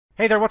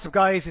Hey there, what's up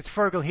guys? It's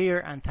Fergie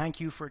here and thank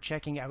you for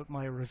checking out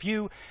my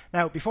review.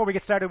 Now, before we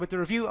get started with the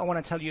review, I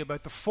want to tell you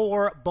about the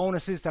 4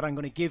 bonuses that I'm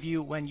going to give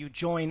you when you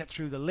join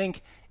through the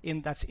link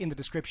that's in the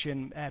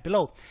description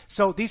below.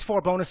 So these 4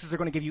 bonuses are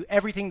going to give you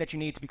everything that you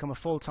need to become a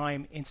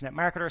full-time internet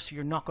marketer, so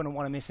you're not going to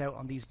want to miss out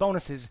on these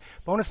bonuses.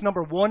 Bonus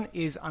number 1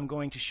 is I'm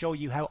going to show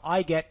you how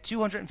I get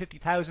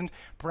 250,000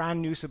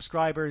 brand new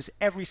subscribers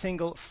every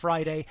single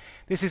Friday.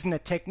 This isn't a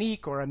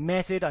technique or a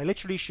method. I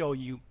literally show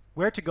you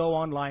where to go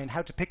online,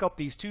 how to pick up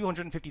these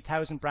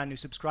 250,000 brand new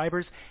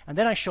subscribers, and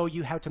then I show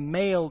you how to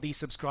mail these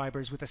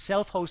subscribers with a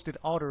self-hosted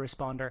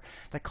autoresponder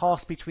that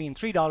costs between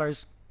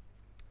 $3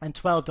 and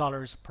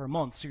 $12 per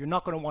month. So you're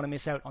not going to want to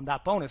miss out on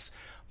that bonus.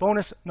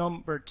 Bonus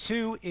number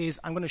 2 is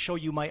I'm going to show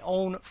you my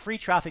own free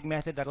traffic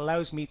method that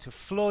allows me to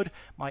flood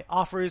my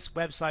offers,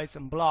 websites,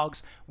 and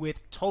blogs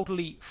with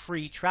totally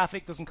free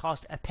traffic. Doesn't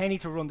cost a penny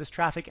to run this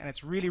traffic, and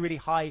it's really, really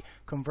high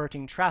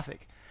converting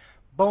traffic.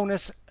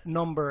 Bonus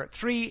number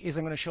 3 is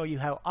I'm going to show you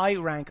how I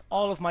rank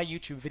all of my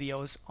YouTube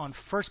videos on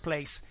first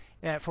place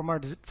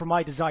for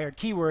my desired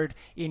keyword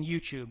in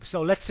YouTube.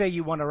 So let's say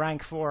you want to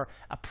rank for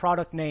a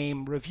product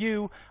name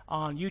review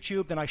on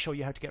YouTube, then I show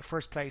you how to get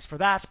first place for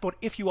that. But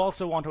if you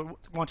also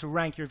want to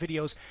rank your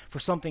videos for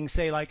something,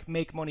 say like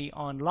make money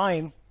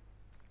online,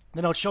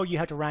 then I'll show you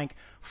how to rank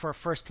for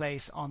first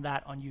place on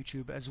that on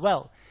YouTube as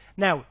well.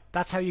 Now,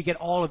 that's how you get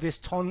all of this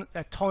tons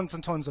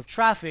and tons of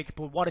traffic,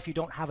 but what if you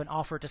don't have an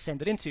offer to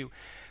send it into?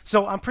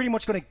 So I'm pretty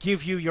much going to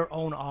give you your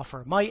own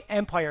offer. My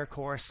Empire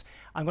course,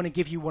 I'm going to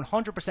give you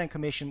 100%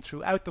 commission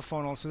throughout the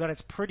funnel so that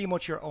it's pretty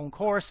much your own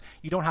course.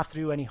 You don't have to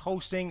do any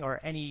hosting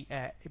or any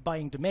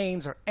buying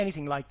domains or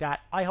anything like that.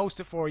 I host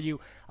it for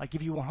you. I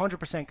give you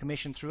 100%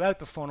 commission throughout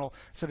the funnel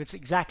so that it's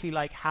exactly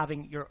like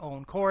having your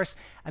own course.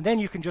 And then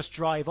you can just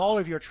drive all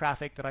of your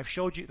traffic that I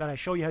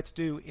show you how to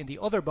do in the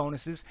other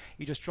bonuses.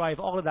 You just drive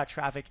all of that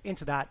traffic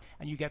into that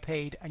and you get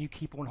paid and you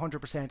keep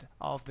 100%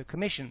 of the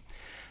commission.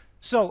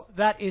 So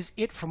that is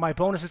it for my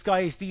bonuses,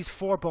 guys. These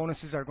 4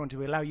 bonuses are going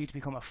to allow you to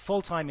become a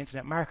full-time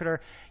internet marketer.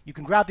 You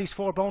can grab these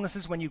 4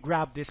 bonuses when you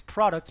grab this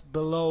product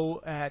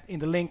below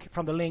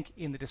from the link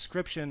in the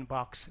description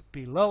box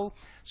below.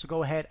 So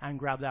go ahead and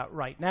grab that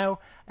right now.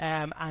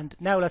 And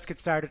now let's get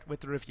started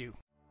with the review.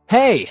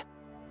 Hey!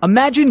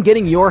 Imagine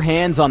getting your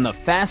hands on the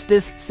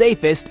fastest,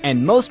 safest,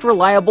 and most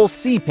reliable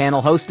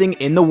cPanel hosting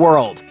in the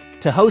world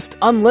to host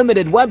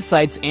unlimited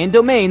websites and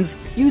domains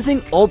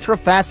using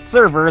ultra-fast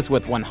servers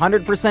with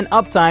 100%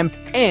 uptime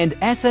and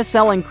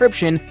SSL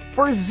encryption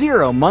for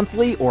 0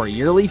 monthly or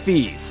yearly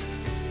fees.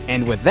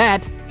 And with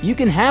that, you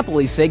can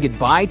happily say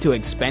goodbye to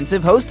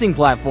expensive hosting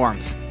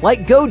platforms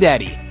like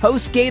GoDaddy,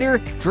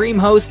 HostGator,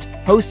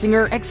 DreamHost,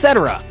 Hostinger,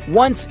 etc.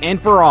 once and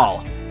for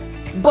all.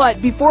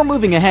 But before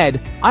moving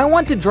ahead, I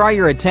want to draw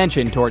your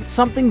attention towards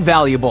something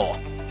valuable.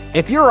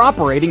 If you're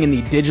operating in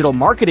the digital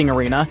marketing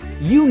arena,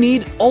 you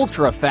need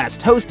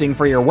ultra-fast hosting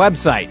for your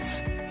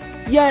websites.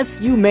 Yes,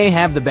 you may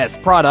have the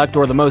best product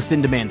or the most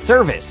in-demand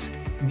service,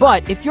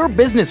 but if your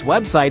business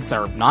websites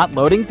are not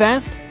loading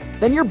fast,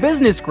 then your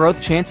business growth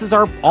chances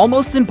are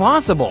almost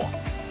impossible.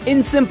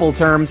 In simple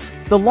terms,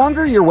 the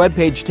longer your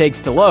webpage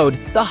takes to load,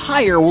 the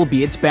higher will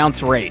be its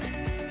bounce rate.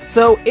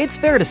 So it's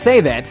fair to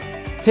say that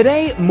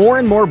today, more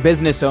and more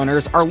business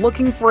owners are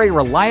looking for a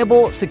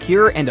reliable,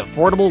 secure, and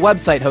affordable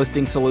website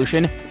hosting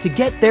solution to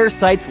get their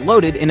sites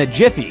loaded in a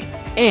jiffy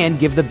and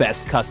give the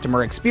best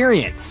customer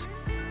experience.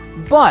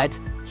 But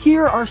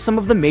here are some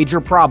of the major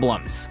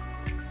problems.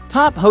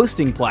 Top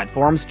hosting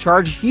platforms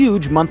charge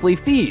huge monthly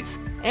fees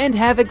and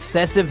have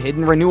excessive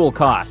hidden renewal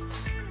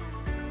costs.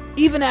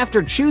 Even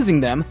after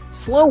choosing them,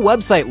 slow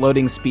website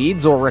loading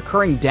speeds or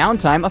recurring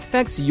downtime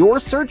affects your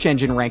search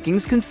engine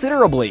rankings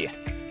considerably.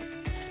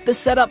 The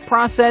setup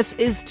process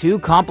is too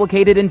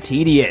complicated and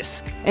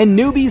tedious, and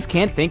newbies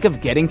can't think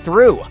of getting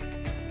through.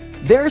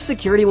 Their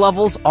security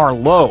levels are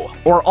low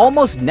or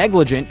almost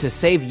negligent to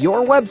save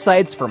your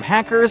websites from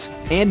hackers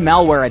and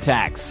malware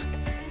attacks.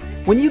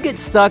 When you get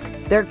stuck,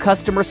 their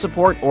customer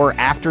support or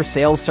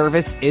after-sales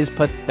service is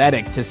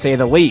pathetic to say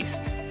the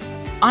least.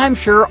 I'm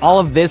sure all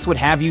of this would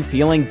have you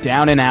feeling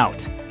down and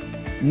out.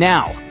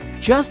 Now,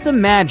 just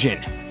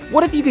imagine,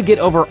 what if you could get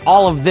over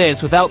all of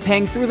this without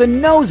paying through the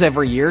nose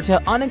every year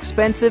to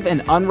inexpensive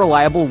and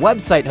unreliable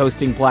website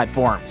hosting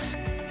platforms?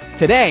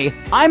 Today,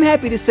 I'm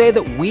happy to say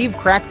that we've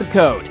cracked the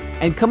code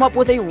and come up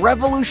with a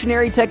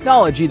revolutionary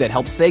technology that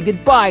helps say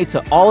goodbye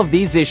to all of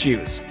these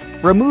issues,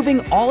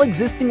 removing all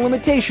existing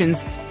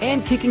limitations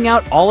and kicking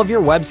out all of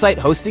your website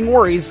hosting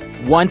worries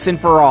once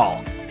and for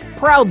all.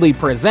 Proudly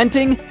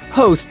presenting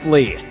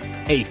Hostly,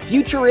 a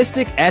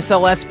futuristic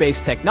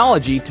SLS-based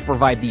technology to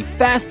provide the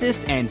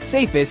fastest and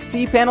safest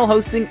cPanel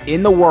hosting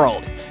in the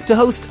world to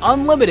host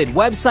unlimited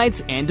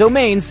websites and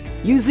domains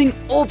using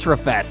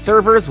ultra-fast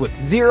servers with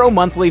 0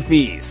 monthly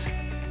fees.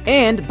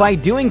 And by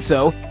doing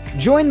so,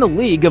 join the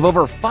league of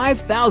over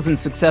 5,000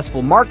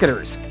 successful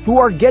marketers who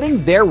are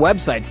getting their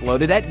websites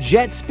loaded at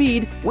jet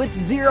speed with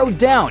 0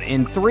 down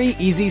in 3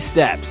 easy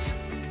steps.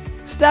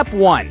 Step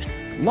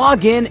 1.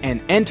 Log in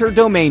and enter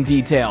domain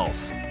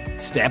details.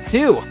 Step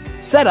 2.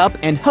 Set up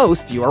and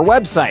host your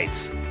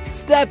websites.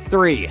 Step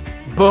 3.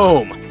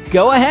 Boom!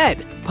 Go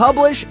ahead,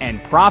 publish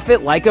and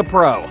profit like a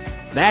pro.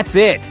 That's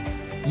it.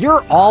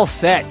 You're all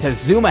set to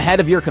zoom ahead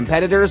of your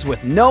competitors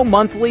with no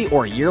monthly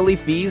or yearly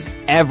fees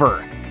ever.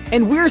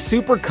 And we're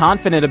super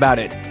confident about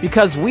it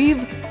because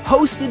we've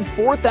hosted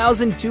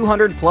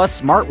 4,200 plus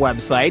smart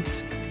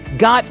websites,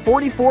 got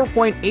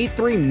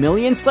 44.83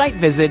 million site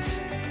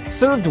visits,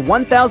 served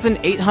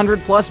 1,800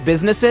 plus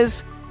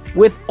businesses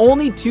with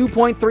only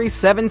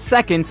 2.37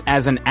 seconds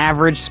as an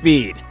average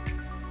speed.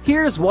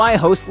 Here's why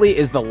Hostly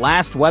is the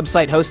last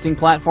website hosting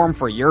platform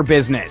for your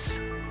business.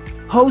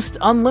 Host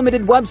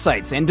unlimited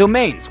websites and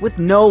domains with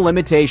no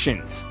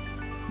limitations.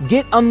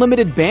 Get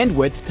unlimited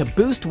bandwidth to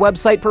boost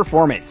website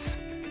performance.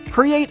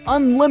 Create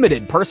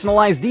unlimited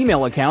personalized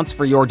email accounts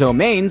for your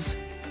domains.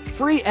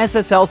 Free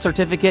SSL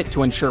certificate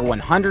to ensure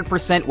 100%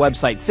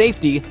 website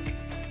safety.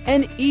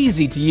 An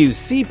easy-to-use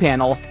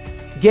cPanel.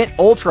 Get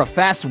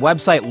ultra-fast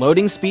website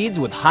loading speeds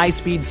with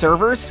high-speed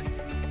servers.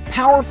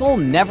 Powerful,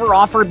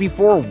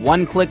 never-offered-before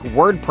one-click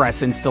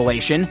WordPress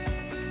installation.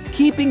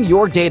 Keeping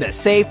your data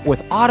safe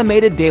with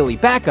automated daily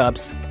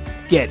backups,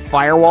 get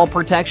firewall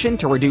protection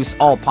to reduce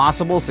all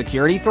possible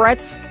security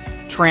threats,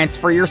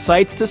 transfer your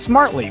sites to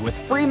Smartly with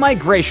free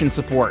migration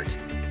support,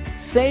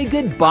 say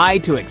goodbye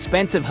to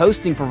expensive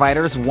hosting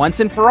providers once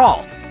and for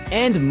all,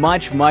 and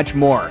much, much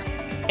more.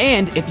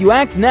 And if you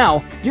act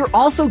now, you're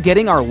also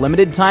getting our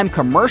limited-time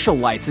commercial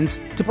license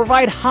to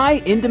provide high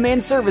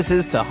in-demand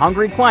services to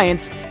hungry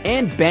clients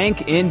and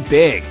bank in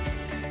big.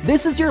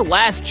 This is your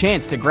last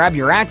chance to grab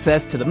your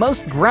access to the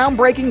most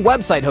groundbreaking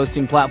website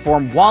hosting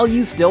platform while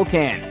you still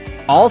can.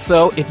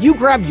 Also, if you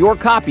grab your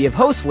copy of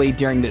Hostly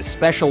during this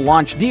special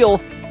launch deal,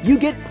 you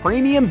get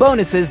premium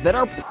bonuses that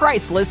are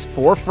priceless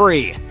for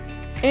free.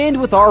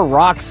 And with our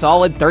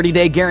rock-solid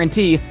 30-day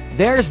guarantee,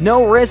 there's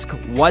no risk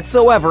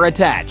whatsoever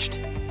attached.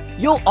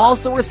 You'll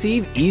also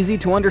receive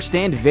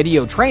easy-to-understand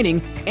video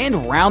training and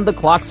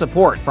round-the-clock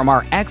support from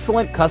our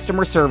excellent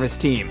customer service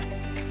team.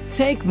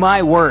 Take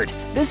my word,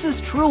 this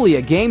is truly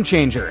a game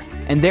changer,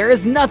 and there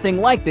is nothing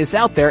like this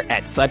out there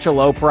at such a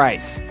low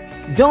price.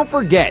 Don't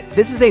forget,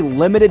 this is a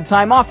limited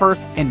time offer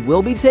and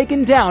will be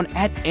taken down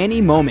at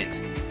any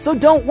moment. So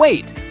don't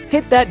wait,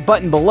 hit that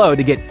button below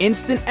to get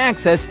instant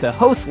access to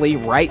Hostly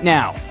right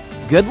now.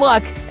 Good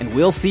luck, and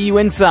we'll see you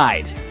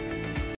inside.